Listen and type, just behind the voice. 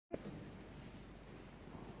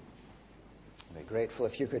I'd be grateful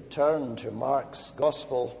if you could turn to Mark's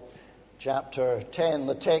Gospel, chapter 10.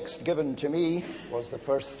 The text given to me was the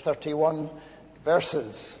first 31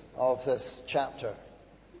 verses of this chapter.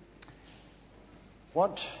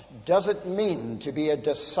 What does it mean to be a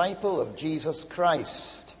disciple of Jesus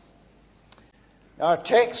Christ? Our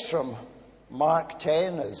text from Mark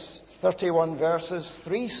 10 is 31 verses,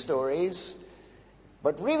 3 stories,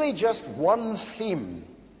 but really just one theme,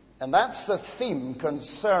 and that's the theme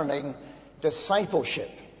concerning discipleship.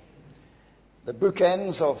 The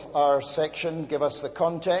bookends of our section give us the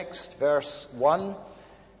context. Verse 1,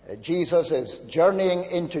 Jesus is journeying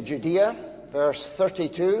into Judea. Verse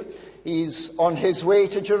 32, he's on his way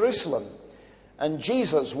to Jerusalem. And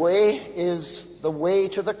Jesus' way is the way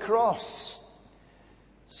to the cross.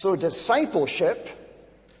 So discipleship,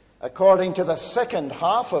 according to the second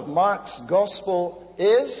half of Mark's Gospel,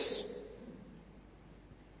 is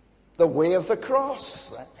the way of the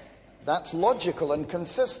cross. That's logical and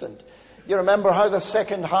consistent. You remember how the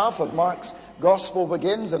second half of Mark's Gospel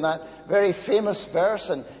begins in that very famous verse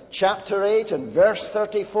in chapter 8 and verse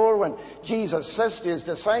 34 when Jesus says to his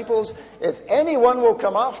disciples, "If anyone will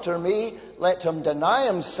come after me, let him deny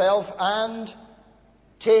himself and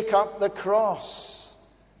take up the cross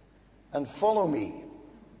and follow me."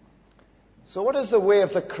 So what does the way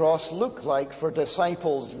of the cross look like for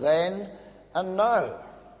disciples then and now?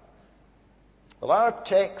 Well, our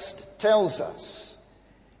text tells us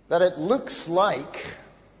that it looks like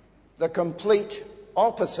the complete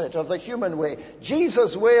opposite of the human way.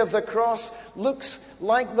 Jesus' way of the cross looks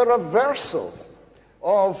like the reversal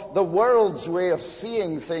of the world's way of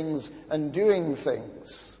seeing things and doing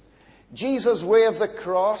things. Jesus' way of the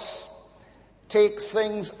cross takes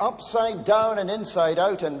things upside down and inside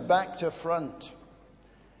out and back to front.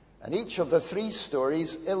 And each of the 3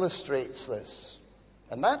 stories illustrates this.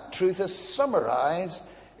 And that truth is summarized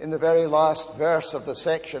in the very last verse of the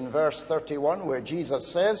section, verse 31, where Jesus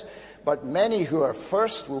says, "But many who are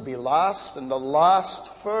first will be last, and the last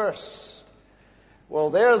first." Well,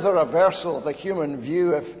 there's a reversal of the human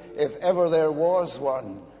view, if ever there was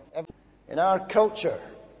one. In our culture,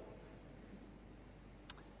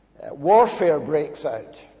 warfare breaks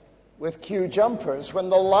out with queue jumpers when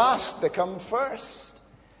the last become first.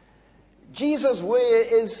 Jesus' way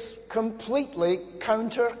is completely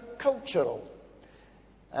countercultural,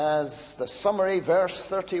 as the summary verse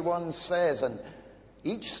 31 says, and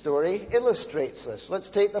each story illustrates this. Let's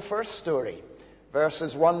take the first story,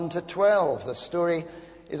 verses 1 to 12. The story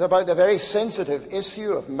is about the very sensitive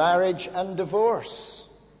issue of marriage and divorce.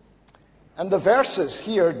 And the verses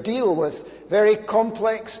here deal with very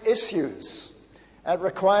complex issues,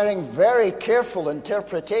 requiring very careful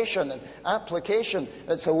interpretation and application.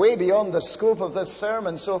 It's way beyond the scope of this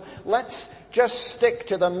sermon, so let's just stick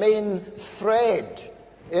to the main thread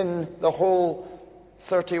in the whole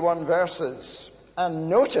 31 verses. And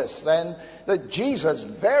notice then that Jesus'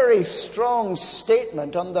 very strong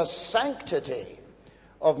statement on the sanctity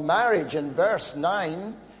of marriage in verse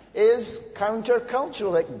 9 is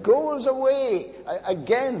countercultural. It goes away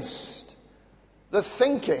against the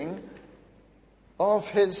thinking of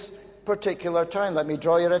his particular time. Let me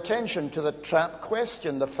draw your attention to the trap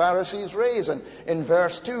question the Pharisees raise. And in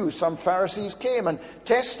verse 2, some Pharisees came and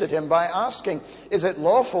tested him by asking, "Is it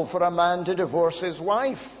lawful for a man to divorce his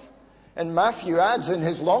wife?" And Matthew adds in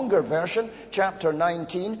his longer version, chapter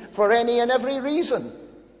 19, "for any and every reason."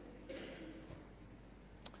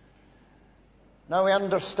 Now we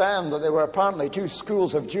understand that there were apparently 2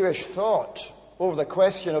 schools of Jewish thought over the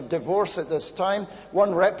question of divorce at this time.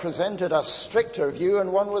 One represented a stricter view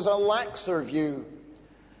and one was a laxer view.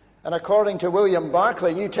 And according to William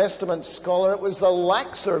Barclay, New Testament scholar, it was the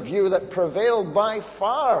laxer view that prevailed by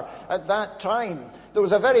far at that time. There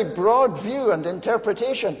was a very broad view and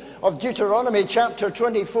interpretation of Deuteronomy chapter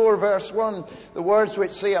 24, verse 1, the words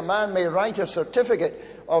which say a man may write a certificate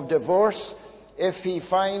of divorce if he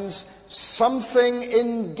finds something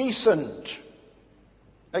indecent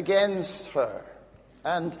against her.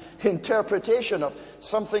 And interpretation of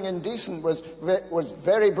something indecent was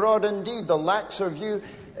very broad indeed. The laxer view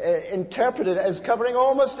interpreted it as covering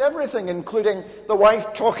almost everything, including the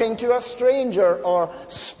wife talking to a stranger or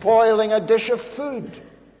spoiling a dish of food.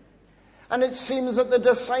 And it seems that the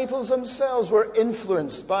disciples themselves were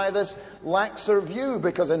influenced by this laxer view,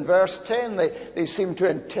 because in verse 10 they seem to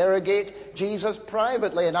interrogate Jesus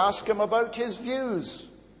privately and ask him about his views.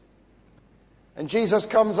 And Jesus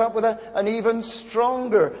comes up with an even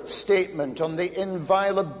stronger statement on the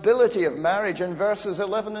inviolability of marriage in verses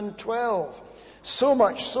 11 and 12. So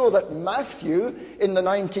much so that Matthew, in the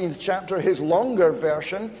 19th chapter, his longer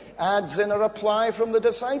version, adds in a reply from the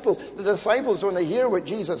disciples. The disciples, when they hear what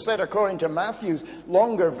Jesus said, according to Matthew's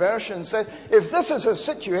longer version, says, if this is a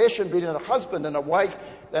situation between a husband and a wife,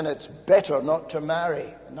 then it's better not to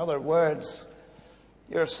marry. In other words,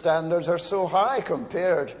 your standards are so high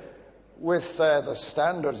compared with the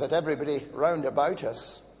standards that everybody round about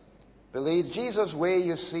us believes. Jesus' way,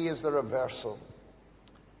 you see, is the reversal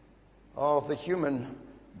of the human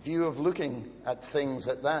view of looking at things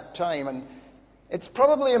at that time. And it's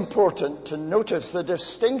probably important to notice the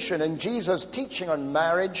distinction in Jesus' teaching on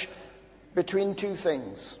marriage between two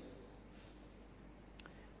things.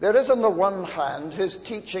 There is, on the one hand, his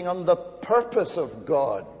teaching on the purpose of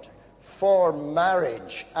God for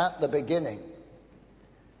marriage at the beginning.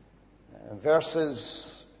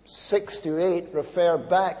 Verses 6 to 8 refer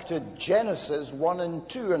back to Genesis 1 and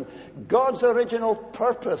 2 and God's original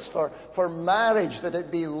purpose for marriage, that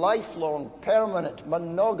it be lifelong, permanent,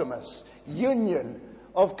 monogamous union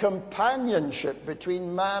of companionship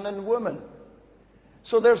between man and woman.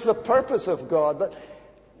 So there's the purpose of God, but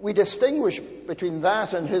we distinguish between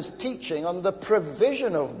that and his teaching on the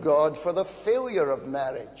provision of God for the failure of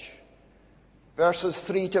marriage. Verses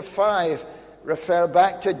 3 to 5 refer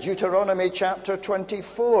back to Deuteronomy chapter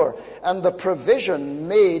 24 and the provision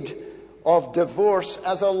made of divorce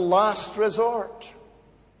as a last resort.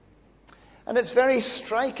 And it's very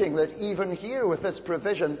striking that even here with this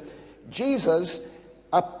provision, Jesus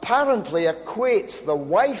apparently equates the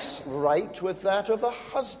wife's right with that of the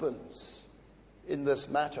husband's in this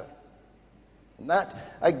matter. And that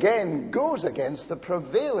again goes against the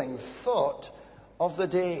prevailing thought of the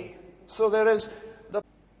day. So there is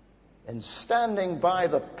in standing by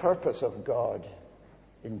the purpose of God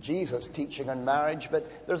in Jesus' teaching on marriage,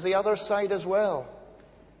 but there's the other side as well.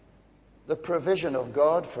 The provision of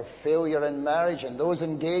God for failure in marriage, and those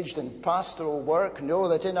engaged in pastoral work know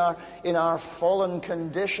that in our fallen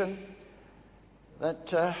condition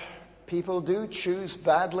that people do choose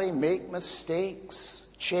badly, make mistakes,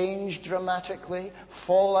 change dramatically,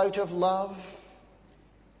 fall out of love.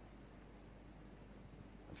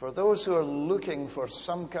 For those who are looking for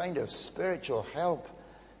some kind of spiritual help,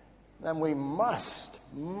 then we must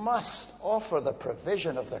offer the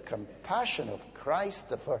provision of the compassion of Christ,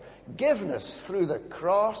 the forgiveness through the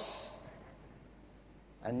cross,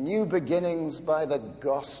 and new beginnings by the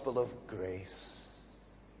gospel of grace.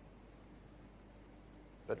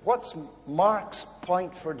 But what's Mark's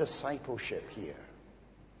point for discipleship here?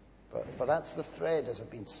 For that's the thread, as I've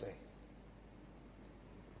been saying.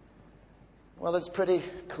 Well, it's pretty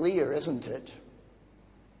clear, isn't it?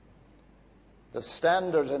 The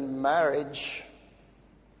standards in marriage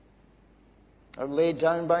are laid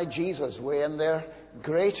down by Jesus' way, and they're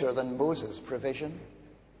greater than Moses' provision.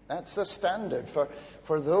 That's the standard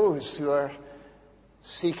for those who are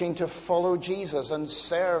seeking to follow Jesus and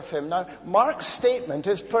serve him. Now, Mark's statement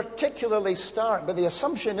is particularly stark, but the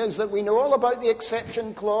assumption is that we know all about the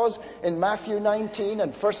exception clause in Matthew 19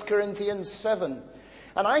 and 1 Corinthians 7.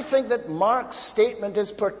 And I think that Mark's statement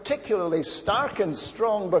is particularly stark and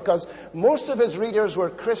strong because most of his readers were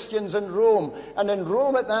Christians in Rome. And in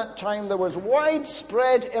Rome at that time there was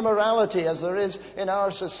widespread immorality, as there is in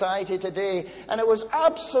our society today. And it was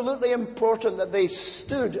absolutely important that they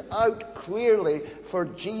stood out clearly for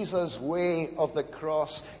Jesus' way of the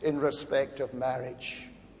cross in respect of marriage.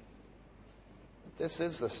 This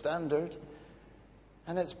is the standard.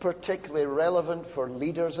 And it's particularly relevant for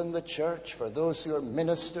leaders in the church, for those who are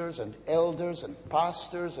ministers and elders and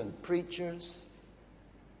pastors and preachers.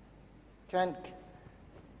 The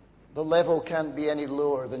level can't be any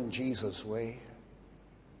lower than Jesus' way.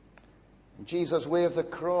 Jesus' way of the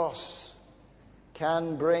cross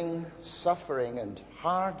can bring suffering and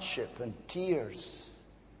hardship and tears.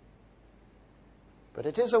 But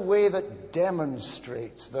it is a way that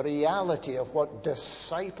demonstrates the reality of what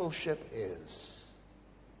discipleship is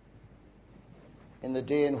in the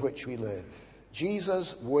day in which we live.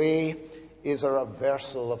 Jesus' way is a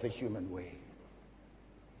reversal of the human way.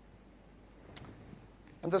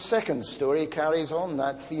 And the second story carries on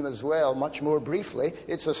that theme as well, much more briefly.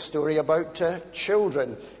 It's a story about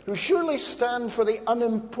children who surely stand for the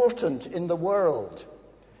unimportant in the world.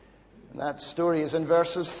 And that story is in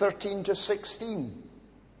verses 13 to 16.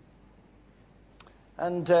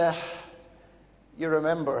 And you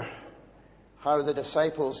remember how the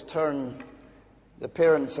disciples turn the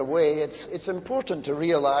parents away. It's important to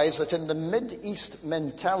realize that in the Mid-East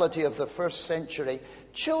mentality of the first century,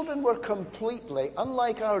 children were completely,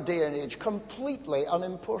 unlike our day and age, completely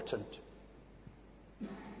unimportant.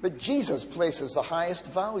 But Jesus places the highest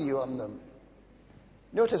value on them.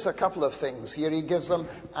 Notice a couple of things here. He gives them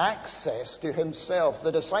access to himself.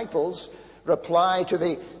 The disciples reply to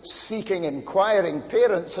the seeking, inquiring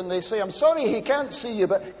parents, and they say, I'm sorry he can't see you,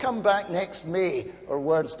 but come back next May, or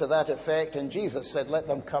words to that effect. And Jesus said, let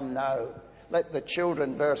them come now. Let the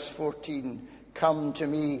children, verse 14, come to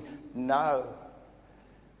me now.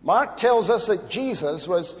 Mark tells us that Jesus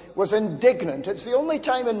was indignant. It's the only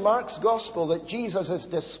time in Mark's gospel that Jesus is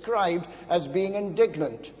described as being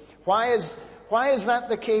indignant. Why is that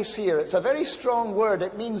the case here? It's a very strong word.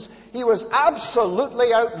 It means he was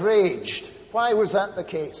absolutely outraged. Why was that the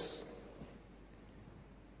case?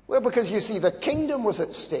 Well, because you see, the kingdom was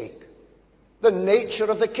at stake. The nature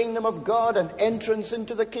of the kingdom of God, an entrance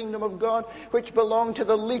into the kingdom of God, which belonged to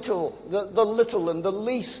the little and the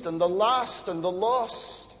least and the last and the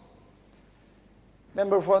lost.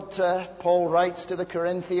 Remember what Paul writes to the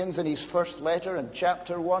Corinthians in his first letter in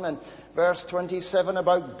chapter 1 and verse 27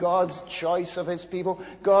 about God's choice of his people.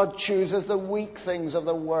 God chooses the weak things of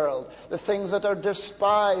the world, the things that are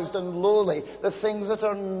despised and lowly, the things that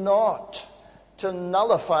are not, to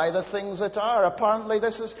nullify the things that are. Apparently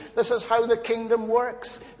this is how the kingdom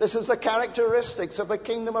works. This is the characteristics of the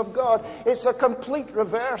kingdom of God. It's a complete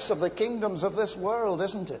reverse of the kingdoms of this world,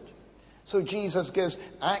 isn't it? So Jesus gives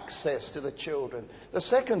access to the children. The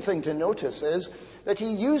second thing to notice is that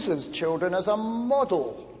he uses children as a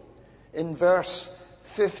model. In verse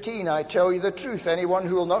 15, I tell you the truth, anyone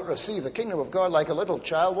who will not receive the kingdom of God like a little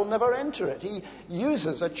child will never enter it. He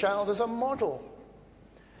uses a child as a model.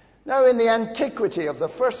 Now, in the antiquity of the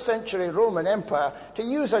first century Roman Empire, to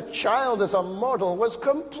use a child as a model was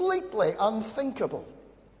completely unthinkable.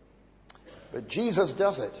 But Jesus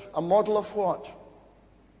does it. A model of what?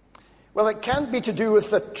 Well, it can't be to do with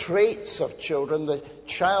the traits of children, the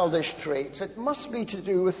childish traits. It must be to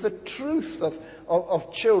do with the truth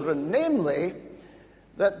of children, namely,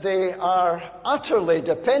 that they are utterly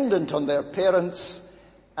dependent on their parents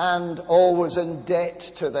and always in debt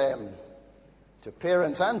to them, to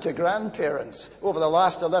parents and to grandparents. Over the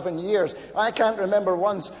last 11 years, I can't remember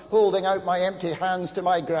once holding out my empty hands to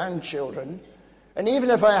my grandchildren. And even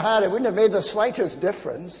if I had, it wouldn't have made the slightest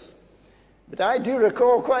difference. But I do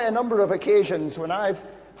recall quite a number of occasions when I've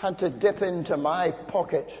had to dip into my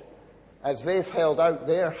pocket as they've held out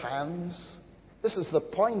their hands. This is the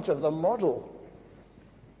point of the model.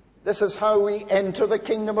 This is how we enter the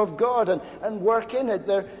kingdom of God and work in it.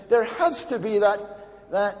 There has to be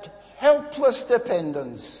that helpless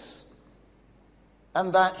dependence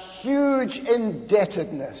and that huge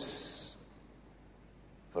indebtedness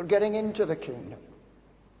for getting into the kingdom.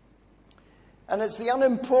 And it's the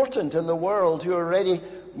unimportant in the world who are ready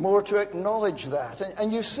more to acknowledge that.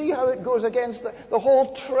 And you see how it goes against the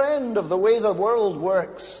whole trend of the way the world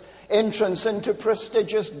works. Entrance into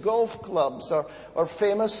prestigious golf clubs or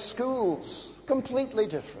famous schools. Completely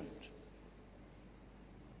different.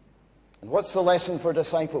 And what's the lesson for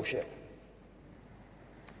discipleship?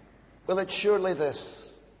 Well, it's surely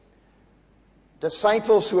this.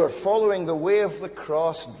 Disciples who are following the way of the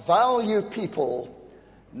cross value people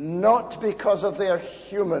not because of their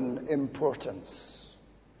human importance.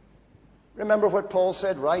 Remember what Paul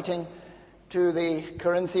said, writing to the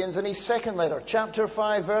Corinthians in his second letter, chapter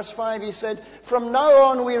 5, verse 5, he said, "From now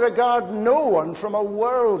on we regard no one from a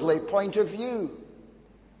worldly point of view."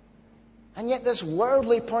 And yet this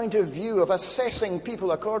worldly point of view of assessing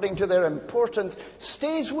people according to their importance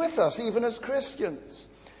stays with us even as Christians.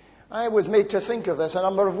 I was made to think of this a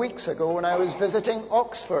number of weeks ago when I was visiting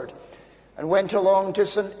Oxford and went along to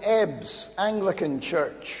St. Ebb's Anglican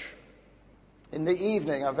Church. In the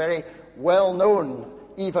evening, a very well-known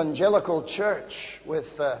evangelical church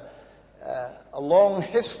with a long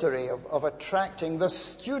history of attracting the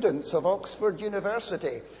students of Oxford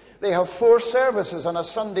University. They have 4 services on a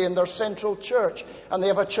Sunday in their central church, and they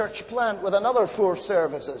have a church plant with another 4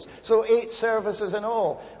 services. So 8 services in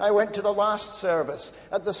all. I went to the last service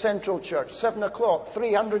at the central church, 7 o'clock,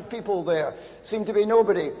 300 people there. Seemed to be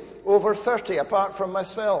nobody over 30 apart from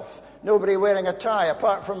myself. Nobody wearing a tie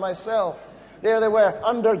apart from myself. There they were,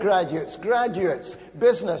 undergraduates, graduates,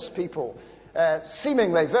 business people,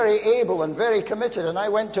 seemingly very able and very committed. And I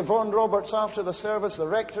went to Vaughan Roberts after the service, the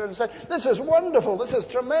rector, and said, "This is wonderful, this is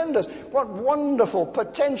tremendous. What wonderful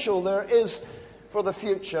potential there is for the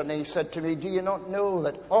future." And he said to me, "Do you not know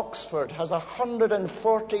that Oxford has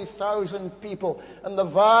 140,000 people, and the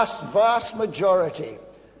vast, vast majority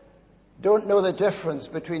don't know the difference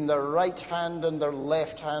between their right hand and their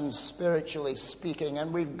left hand, spiritually speaking,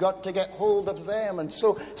 and we've got to get hold of them." And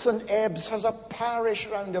so St. Ebb's has a parish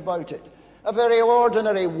round about it, a very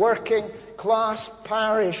ordinary working class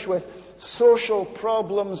parish with social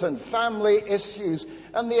problems and family issues.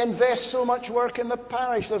 and they invest so much work in the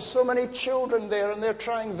parish. There's so many children there, and they're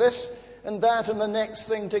trying this and that and the next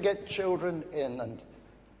thing to get children in. And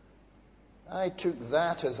I took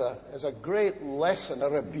that as a great lesson, a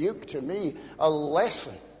rebuke to me, a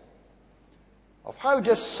lesson of how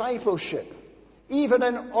discipleship, even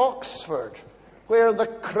in Oxford, where the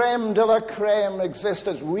creme de la creme exists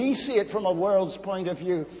as we see it from a world's point of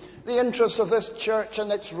view, the interest of this church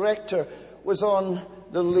and its rector was on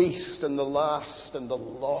the least and the last and the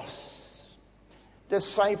lost.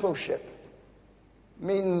 Discipleship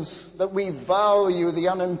means that we value the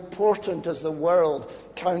unimportant as the world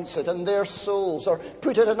counts it and their souls. Or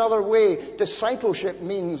put it another way, discipleship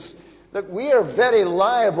means that we are very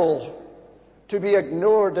liable to be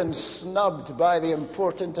ignored and snubbed by the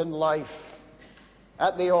important in life,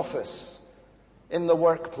 at the office, in the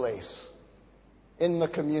workplace, in the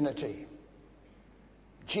community.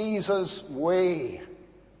 Jesus' way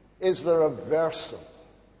is the reversal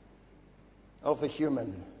of the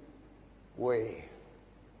human way.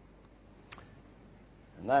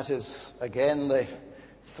 And that is, again, the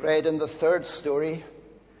thread in the third story.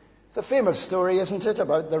 It's a famous story, isn't it,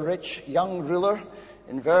 about the rich young ruler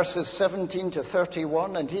in verses 17 to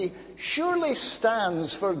 31, and he surely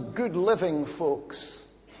stands for good living folks.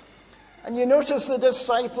 And you notice the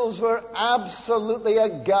disciples were absolutely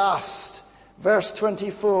aghast, verse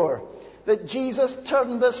 24, that Jesus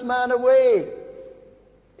turned this man away.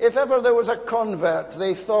 If ever there was a convert,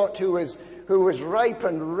 they thought, who was ripe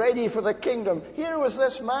and ready for the kingdom, here was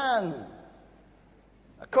this man.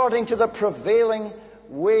 According to the prevailing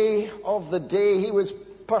way of the day, he was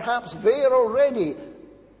perhaps there already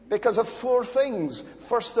because of four things.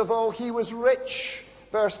 First of all, he was rich,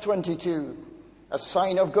 verse 22, a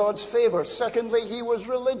sign of God's favor. Secondly, he was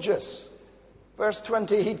religious. Verse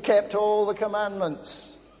 20, he'd kept all the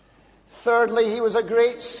commandments. Thirdly, he was a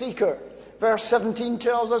great seeker. Verse 17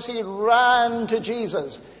 tells us he ran to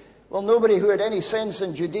Jesus. Well, nobody who had any sense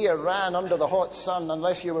in Judea ran under the hot sun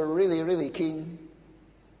unless you were really, really keen.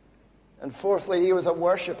 And fourthly, he was a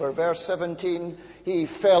worshipper. Verse 17, he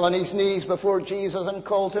fell on his knees before Jesus and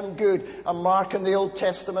called him good, a mark in the Old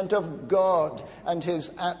Testament of God and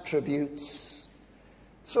his attributes.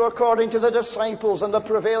 So according to the disciples and the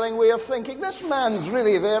prevailing way of thinking, this man's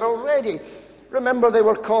really there already. Remember, they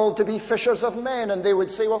were called to be fishers of men, and they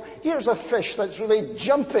would say, well, here's a fish that's really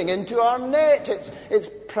jumping into our net. It's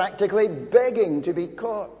practically begging to be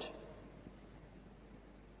caught.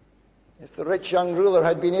 If the rich young ruler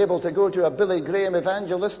had been able to go to a Billy Graham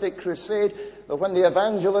evangelistic crusade, but when the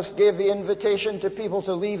evangelist gave the invitation to people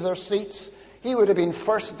to leave their seats, he would have been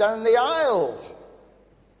first down the aisle.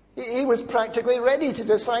 He was practically ready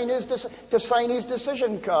to sign his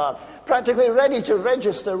decision card, practically ready to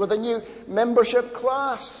register with a new membership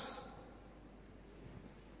class.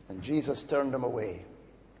 And Jesus turned him away.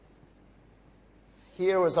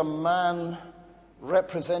 Here was a man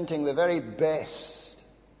representing the very best.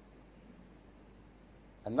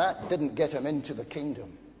 And that didn't get him into the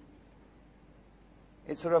kingdom.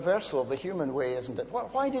 It's a reversal of the human way, isn't it?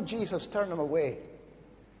 Why did Jesus turn him away?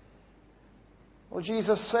 Well,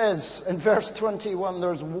 Jesus says in verse 21,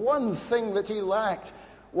 there's one thing that he lacked,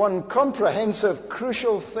 one comprehensive,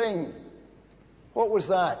 crucial thing. What was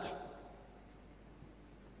that?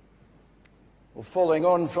 Well, following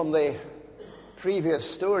on from the previous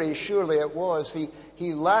story, surely it was,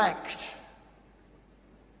 he lacked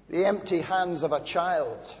the empty hands of a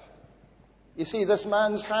child. You see, this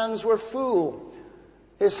man's hands were full.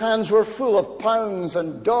 His hands were full of pounds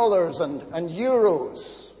and dollars and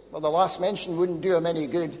euros. Well, the last mention wouldn't do him any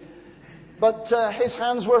good. But his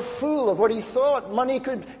hands were full of what he thought money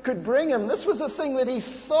could bring him. This was the thing that he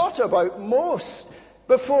thought about most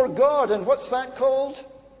before God. And what's that called?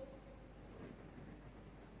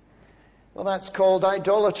 Well, that's called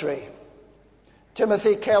idolatry.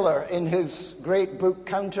 Timothy Keller, in his great book,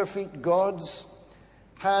 Counterfeit Gods,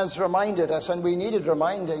 has reminded us, and we needed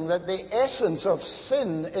reminding, that the essence of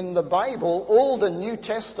sin in the Bible, Old and New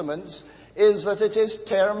Testaments, is that it is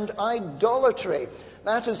termed idolatry.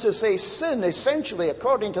 That is to say, sin, essentially,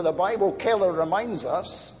 according to the Bible, Keller reminds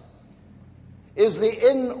us, is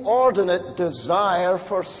the inordinate desire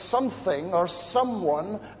for something or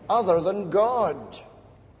someone other than God.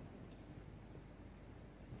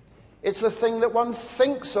 It's the thing that one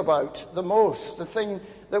thinks about the most, the thing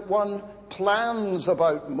that one plans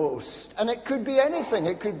about most. And it could be anything.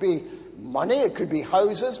 It could be money, it could be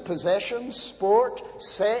houses, possessions, sport,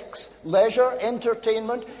 sex, leisure,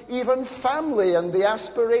 entertainment, even family and the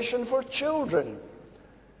aspiration for children.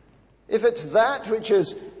 If it's that which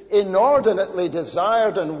is inordinately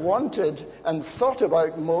desired and wanted and thought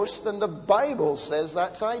about most, then the Bible says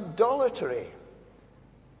that's idolatry.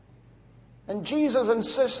 And Jesus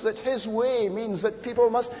insists that his way means that people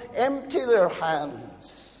must empty their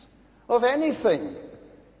hands of anything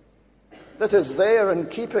that is there and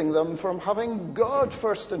keeping them from having God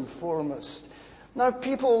first and foremost. Now,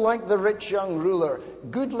 people like the rich young ruler,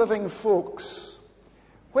 good living folks,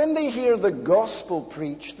 when they hear the gospel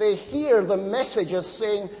preached, they hear the message as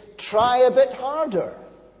saying, try a bit harder.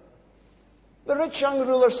 The rich young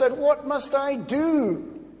ruler said, what must I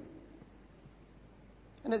do?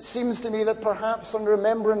 And it seems to me that perhaps on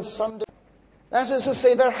Remembrance Sunday, that is to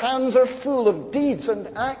say, their hands are full of deeds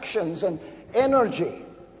and actions and energy.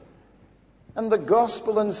 And the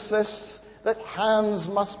gospel insists that hands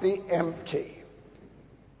must be empty,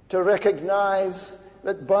 to recognize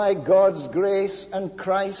that by God's grace and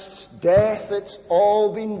Christ's death, it's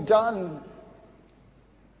all been done.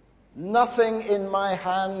 Nothing in my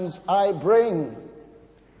hands I bring.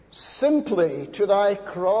 Simply to thy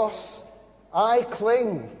cross I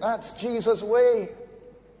cling. That's Jesus' way.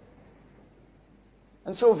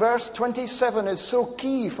 And so verse 27 is so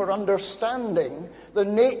key for understanding the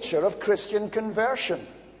nature of Christian conversion.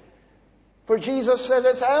 For Jesus said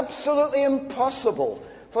it's absolutely impossible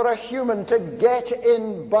for a human to get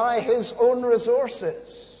in by his own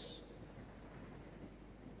resources.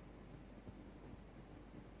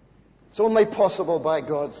 It's only possible by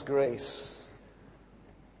God's grace.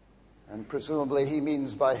 And presumably he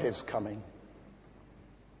means by his coming.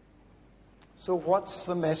 So what's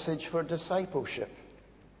the message for discipleship?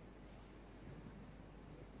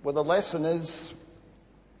 Well, the lesson is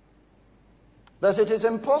that it is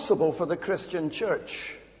impossible for the Christian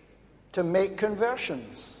church to make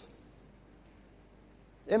conversions.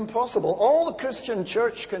 Impossible. All the Christian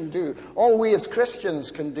church can do, all we as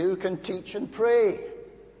Christians can do, can teach and pray.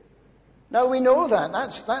 Now we know that.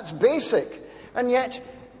 That's basic. And yet,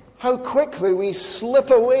 how quickly we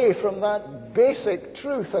slip away from that basic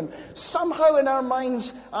truth. And somehow in our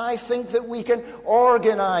minds, I think that we can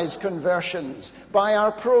organize conversions by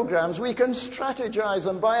our programs. We can strategize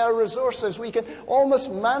them by our resources. We can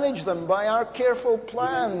almost manage them by our careful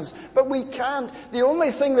plans. But we can't. The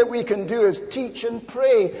only thing that we can do is teach and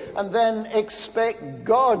pray and then expect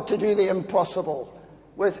God to do the impossible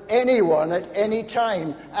with anyone at any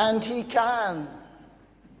time. And he can.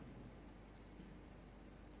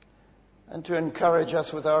 And to encourage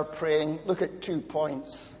us with our praying, look at 2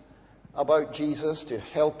 points about Jesus to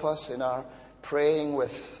help us in our praying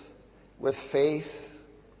with faith.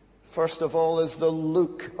 First of all is the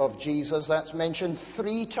look of Jesus. That's mentioned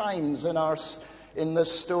 3 times in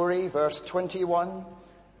this story. Verse 21,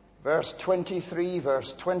 verse 23,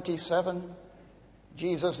 verse 27.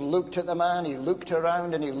 Jesus looked at the man, he looked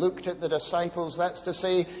around, and he looked at the disciples. That's to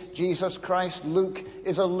say, Jesus Christ's look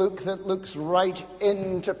is a look that looks right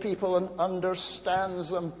into people and understands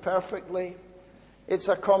them perfectly. It's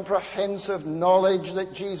a comprehensive knowledge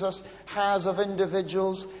that Jesus has of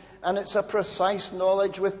individuals, and it's a precise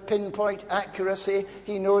knowledge with pinpoint accuracy.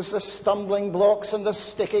 He knows the stumbling blocks and the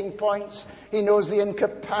sticking points. He knows the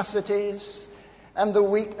incapacities and the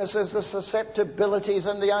weaknesses, the susceptibilities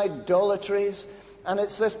and the idolatries. And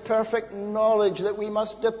it's this perfect knowledge that we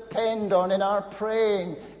must depend on in our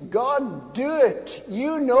praying. God, do it.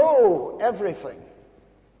 You know everything.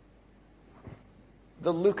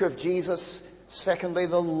 The look of Jesus. Secondly,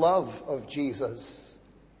 the love of Jesus.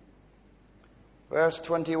 Verse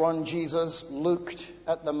 21, Jesus looked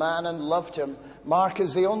at the man and loved him. Mark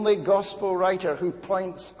is the only gospel writer who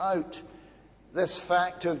points out this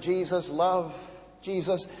fact of Jesus' love.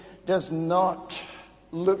 Jesus does not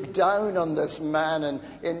look down on this man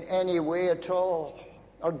in any way at all,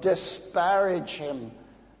 or disparage him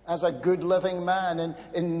as a good living man. And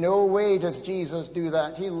in no way does Jesus do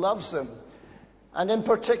that. He loves him. And in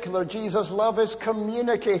particular, Jesus' love is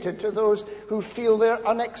communicated to those who feel they're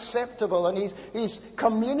unacceptable. And he's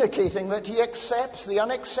communicating that he accepts the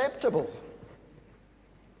unacceptable.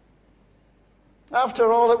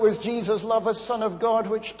 After all, it was Jesus' love as Son of God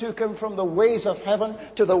which took him from the ways of heaven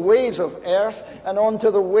to the ways of earth and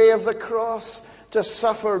onto the way of the cross, to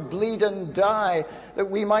suffer, bleed and die,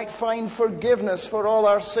 that we might find forgiveness for all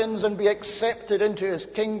our sins and be accepted into his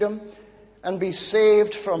kingdom and be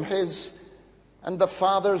saved from his and the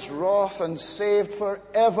Father's wrath and saved for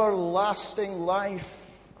everlasting life.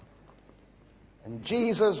 And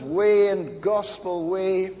Jesus' way and gospel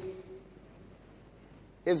way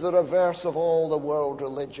is the reverse of all the world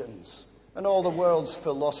religions and all the world's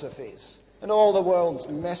philosophies and all the world's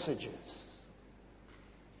messages.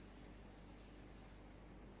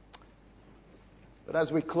 But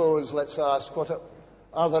as we close, let's ask,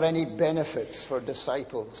 are there any benefits for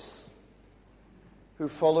disciples who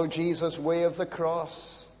follow Jesus' way of the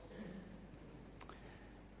cross?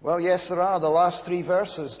 Well, yes, there are. The last 3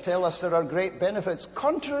 verses tell us there are great benefits,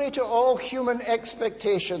 contrary to all human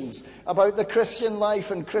expectations about the Christian life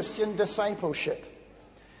and Christian discipleship.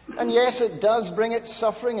 And yes, it does bring its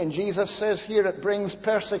suffering, and Jesus says here it brings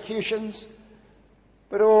persecutions.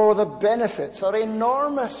 But oh, the benefits are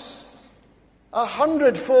enormous.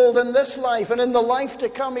 100-fold in this life, and in the life to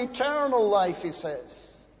come, eternal life, he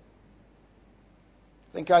says.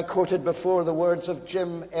 I think I quoted before the words of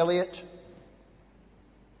Jim Elliot,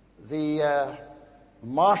 the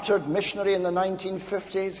martyred missionary in the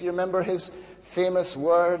 1950s. You remember his famous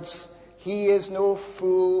words? He is no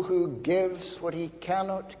fool who gives what he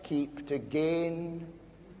cannot keep to gain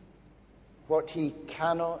what he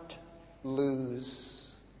cannot lose.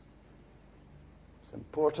 It's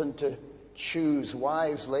important to choose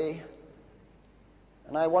wisely.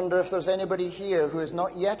 And I wonder if there's anybody here who is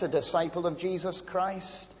not yet a disciple of Jesus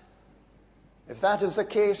Christ. If that is the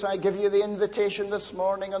case, I give you the invitation this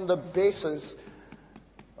morning on the basis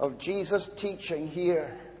of Jesus' teaching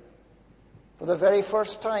here, for the very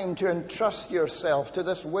first time, to entrust yourself to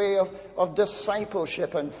this way of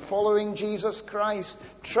discipleship and following Jesus Christ,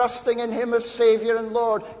 trusting in him as Savior and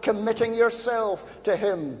Lord, committing yourself to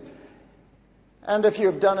him. And if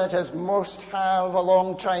you've done it as most have a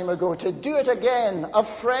long time ago, to do it again,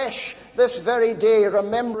 afresh, this very day,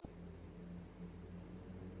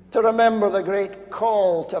 to remember the great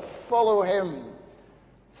call to follow him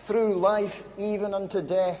through life, even unto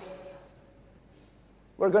death.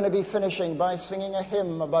 We're going to be finishing by singing a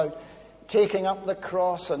hymn about taking up the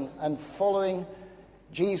cross and following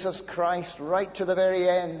Jesus Christ right to the very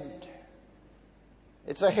end.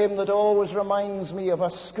 It's a hymn that always reminds me of a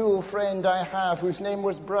school friend I have whose name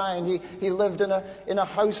was Brian. He lived in a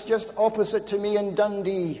house just opposite to me in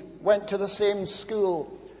Dundee, went to the same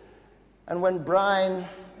school. And when Brian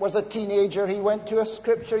was a teenager, he went to a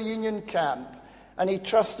Scripture Union camp and he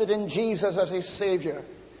trusted in Jesus as his Savior.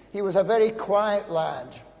 He was a very quiet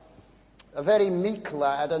lad, a very meek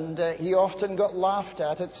lad, and he often got laughed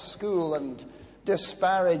at school and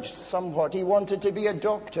disparaged somewhat. He wanted to be a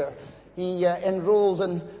doctor. He enrolled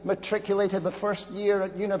and matriculated the first year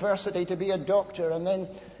at university to be a doctor, and then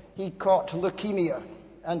he caught leukemia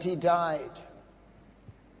and he died.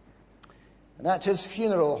 And at his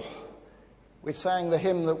funeral, we sang the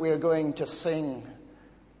hymn that we're going to sing.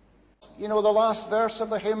 You know, the last verse of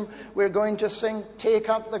the hymn, we're going to sing, take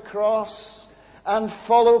up the cross and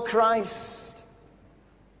follow Christ,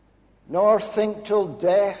 nor think till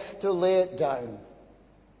death to lay it down.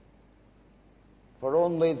 For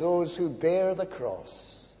only those who bear the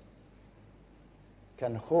cross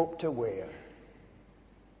can hope to wear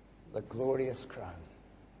the glorious crown.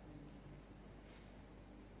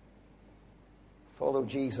 Follow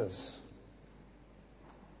Jesus.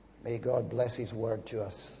 May God bless his word to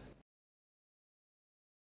us.